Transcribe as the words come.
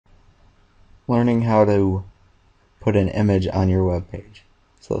learning how to put an image on your web page.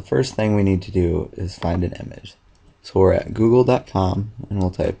 So the first thing we need to do is find an image. So we're at google.com and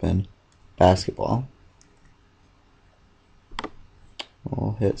we'll type in basketball.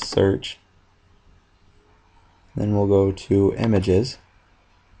 We'll hit search. Then we'll go to images.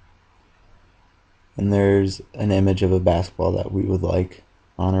 And there's an image of a basketball that we would like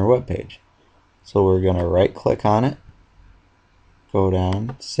on our web page. So we're going to right click on it, go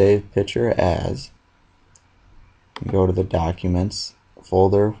down, save picture as, and go to the documents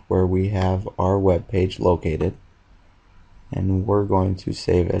folder where we have our web page located, and we're going to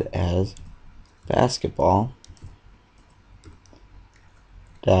save it as basketball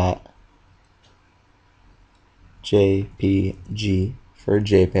dot jpg for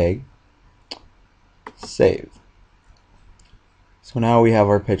JPEG. Save. So now we have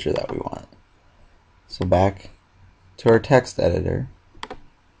our picture that we want. So back to our text editor,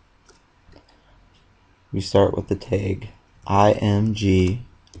 we start with the tag imgsrc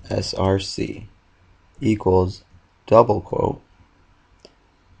equals double quote,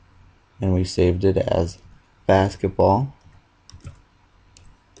 and we saved it as basketball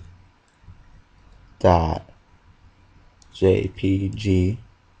dot jpg,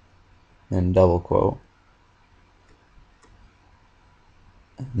 then double quote,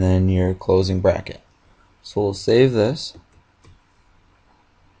 and then your closing bracket. So we'll save this,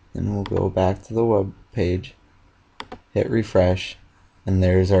 then we'll go back to the web page, hit refresh, and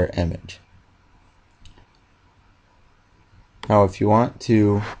there's our image. Now if you want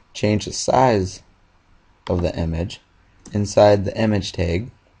to change the size of the image, inside the image tag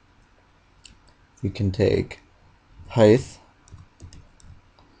you can take height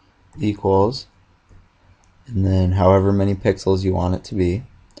equals, and then however many pixels you want it to be.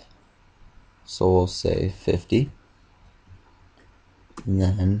 So we'll say 50, and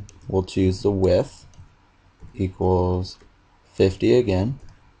then we'll choose the width equals 50 again,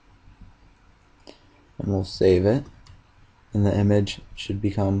 and we'll save it, and the image should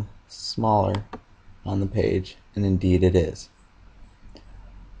become smaller on the page, and indeed it is.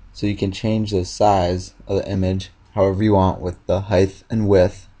 So you can change the size of the image however you want with the height and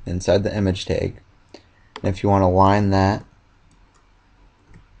width inside the image tag. And if you want to align that,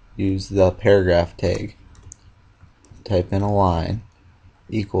 use the paragraph tag. Type in align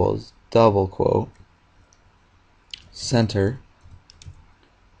equals double quote, center,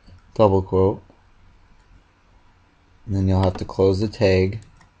 double quote, and then you'll have to close the tag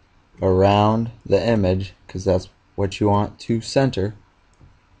around the image because that's what you want to center.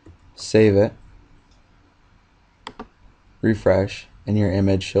 Save it, refresh, and your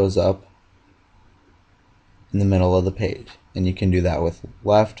image shows up in the middle of the page. And you can do that with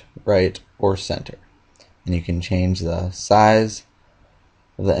left, right, or center. And you can change the size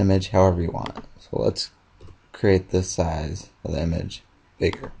of the image however you want. So let's create the size of the image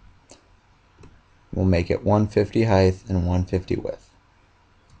bigger. We'll make it 150 height and 150 width.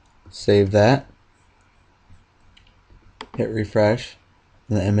 Save that, hit refresh,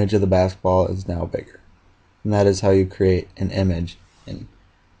 and the image of the basketball is now bigger. And that is how you create an image in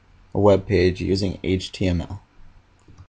a web page using HTML.